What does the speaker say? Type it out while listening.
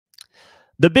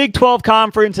The Big 12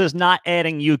 Conference is not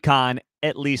adding UConn,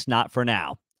 at least not for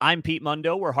now. I'm Pete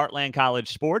Mundo. We're Heartland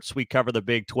College Sports. We cover the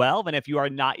Big 12. And if you are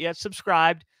not yet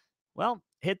subscribed, well,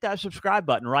 hit that subscribe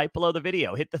button right below the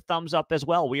video. Hit the thumbs up as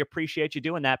well. We appreciate you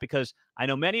doing that because I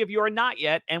know many of you are not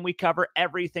yet, and we cover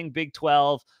everything Big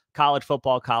 12, college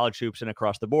football, college hoops, and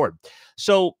across the board.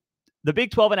 So the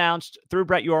Big 12 announced through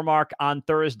Brett Yormark on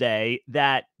Thursday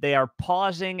that they are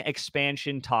pausing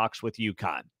expansion talks with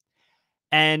UConn.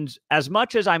 And as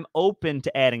much as I'm open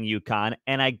to adding UConn,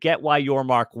 and I get why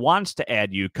Yormark wants to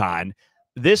add UConn,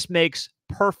 this makes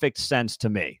perfect sense to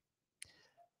me.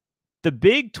 The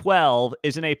Big 12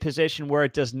 is in a position where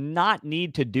it does not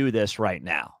need to do this right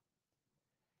now.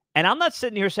 And I'm not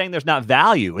sitting here saying there's not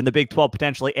value in the Big 12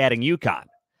 potentially adding UConn.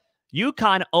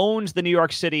 UConn owns the New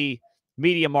York City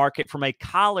media market from a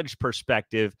college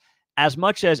perspective as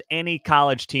much as any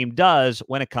college team does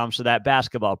when it comes to that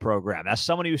basketball program. As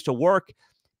someone who used to work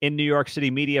in New York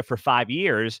City media for 5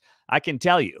 years, I can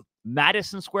tell you,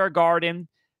 Madison Square Garden,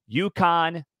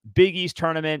 UConn, Big East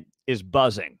tournament is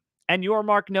buzzing. And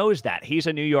Yormark knows that. He's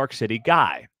a New York City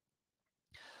guy.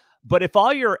 But if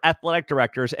all your athletic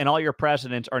directors and all your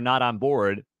presidents are not on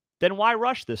board, then why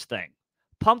rush this thing?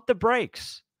 Pump the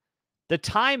brakes. The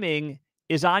timing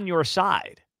is on your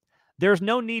side. There's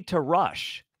no need to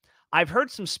rush. I've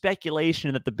heard some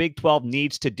speculation that the Big 12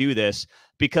 needs to do this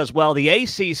because, well, the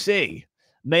ACC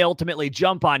may ultimately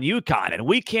jump on UConn, and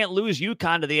we can't lose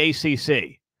UConn to the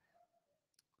ACC.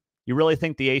 You really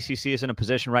think the ACC is in a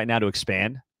position right now to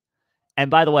expand?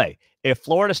 And by the way, if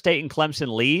Florida State and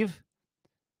Clemson leave,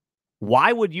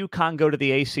 why would UConn go to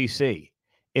the ACC?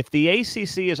 If the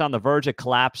ACC is on the verge of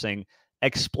collapsing,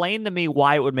 explain to me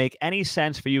why it would make any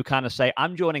sense for UConn to say,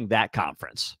 I'm joining that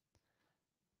conference.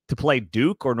 To play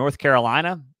Duke or North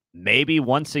Carolina, maybe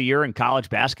once a year in college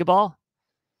basketball?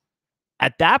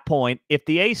 At that point, if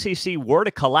the ACC were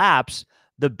to collapse,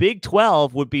 the Big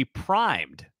 12 would be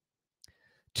primed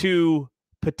to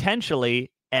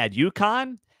potentially add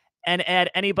UConn and add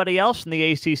anybody else in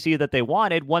the ACC that they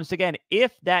wanted. Once again,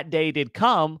 if that day did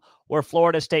come where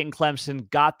Florida State and Clemson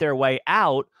got their way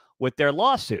out with their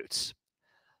lawsuits.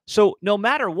 So no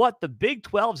matter what, the Big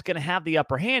 12 is going to have the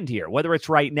upper hand here, whether it's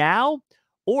right now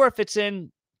or if it's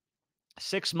in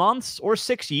 6 months or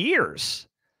 6 years.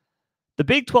 The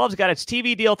Big 12's got its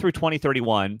TV deal through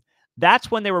 2031.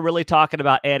 That's when they were really talking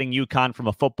about adding UConn from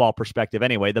a football perspective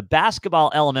anyway. The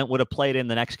basketball element would have played in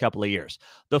the next couple of years.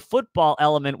 The football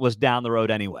element was down the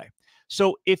road anyway.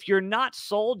 So if you're not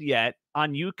sold yet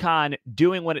on UConn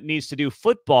doing what it needs to do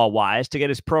football-wise to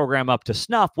get its program up to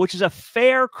snuff, which is a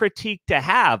fair critique to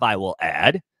have, I will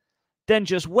add, then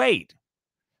just wait.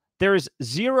 There is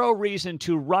zero reason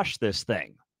to rush this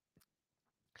thing.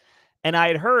 And I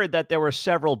had heard that there were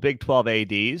several Big 12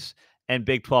 ADs and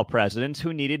Big 12 presidents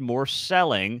who needed more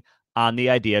selling on the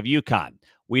idea of UConn.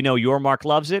 We know Yormark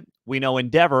loves it. We know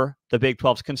Endeavor, the Big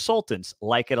 12's consultants,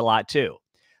 like it a lot too.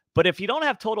 But if you don't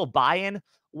have total buy-in,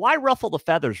 why ruffle the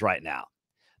feathers right now?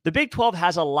 The Big 12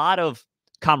 has a lot of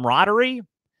camaraderie.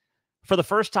 For the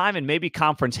first time in maybe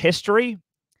conference history,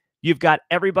 you've got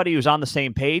everybody who's on the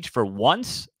same page for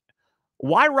once.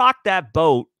 Why rock that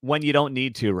boat when you don't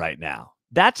need to right now?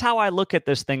 That's how I look at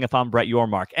this thing if I'm Brett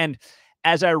Yormark. And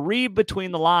as I read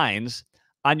between the lines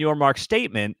on Yormark's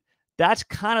statement, that's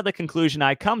kind of the conclusion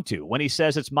I come to when he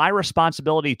says it's my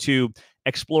responsibility to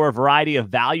explore a variety of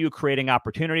value-creating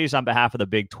opportunities on behalf of the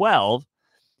Big 12.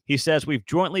 He says we've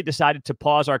jointly decided to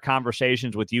pause our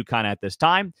conversations with UConn at this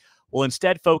time. We'll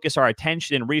instead focus our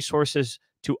attention and resources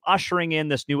to ushering in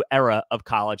this new era of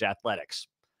college athletics.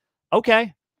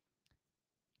 Okay.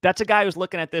 That's a guy who's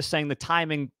looking at this saying the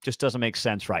timing just doesn't make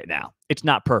sense right now. It's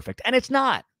not perfect. And it's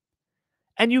not.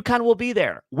 And UConn will be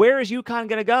there. Where is UConn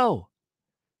going to go?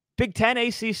 Big 10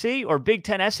 ACC or Big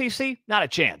 10 SEC? Not a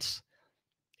chance.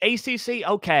 ACC,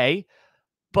 okay.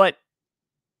 But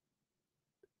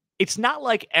it's not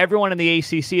like everyone in the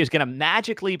ACC is going to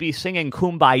magically be singing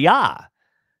Kumbaya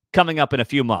coming up in a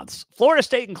few months. Florida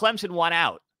State and Clemson won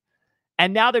out.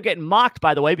 And now they're getting mocked,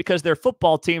 by the way, because their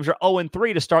football teams are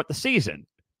 0-3 to start the season.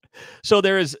 So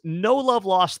there is no love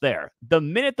lost there. The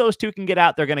minute those two can get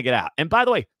out, they're going to get out. And by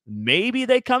the way, maybe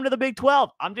they come to the Big 12.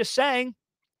 I'm just saying,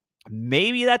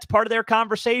 maybe that's part of their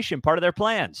conversation, part of their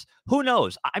plans. Who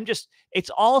knows? It's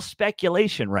all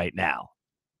speculation right now.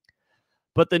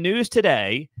 But the news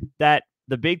today that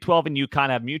the Big 12 and UConn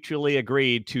have mutually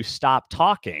agreed to stop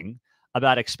talking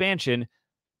about expansion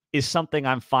is something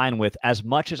I'm fine with, as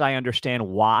much as I understand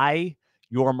why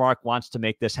Yormark wants to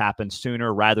make this happen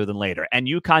sooner rather than later. And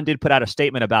UConn did put out a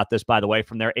statement about this, by the way,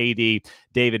 from their AD,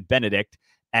 David Benedict.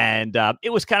 And it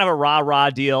was kind of a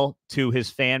rah-rah deal to his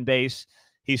fan base.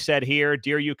 He said here,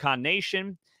 "Dear UConn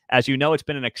Nation, as you know, it's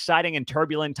been an exciting and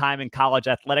turbulent time in college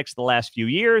athletics the last few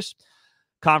years.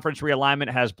 Conference realignment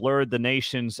has blurred the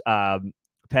nation's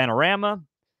panorama.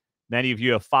 Many of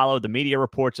you have followed the media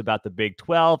reports about the Big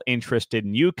 12 interested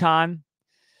in UConn.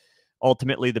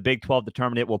 Ultimately, the Big 12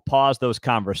 determined it will pause those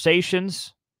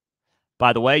conversations.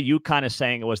 By the way, UConn is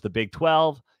saying it was the Big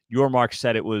 12. Yormark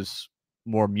said it was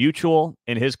more mutual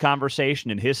in his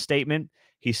conversation, in his statement.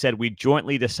 He said, we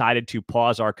jointly decided to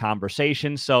pause our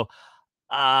conversation." So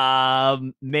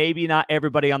maybe not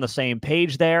everybody on the same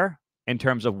page there in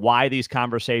terms of why these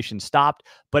conversations stopped,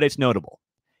 but it's notable.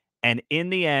 And in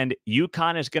the end,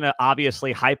 UConn is going to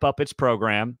obviously hype up its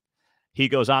program. He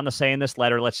goes on to say in this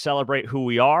letter, "Let's celebrate who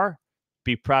we are,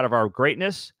 be proud of our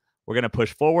greatness. We're going to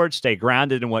push forward, stay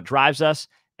grounded in what drives us,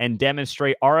 and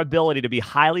demonstrate our ability to be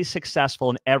highly successful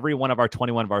in every one of our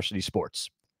 21 varsity sports."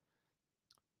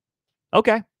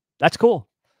 Okay, that's cool.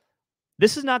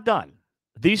 This is not done.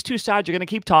 These two sides are going to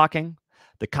keep talking.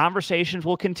 The conversations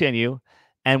will continue.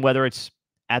 And whether it's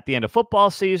at the end of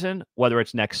football season, whether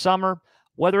it's next summer,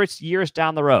 whether it's years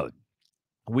down the road,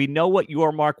 we know what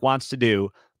Yormark wants to do.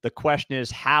 The question is,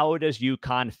 how does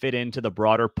UConn fit into the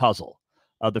broader puzzle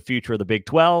of the future of the Big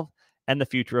 12 and the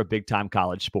future of big-time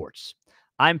college sports?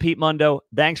 I'm Pete Mundo.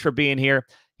 Thanks for being here.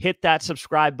 Hit that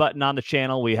subscribe button on the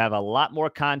channel. We have a lot more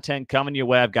content coming your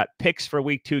way. I've got picks for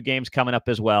Week 2 games coming up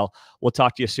as well. We'll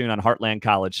talk to you soon on Heartland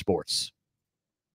College Sports.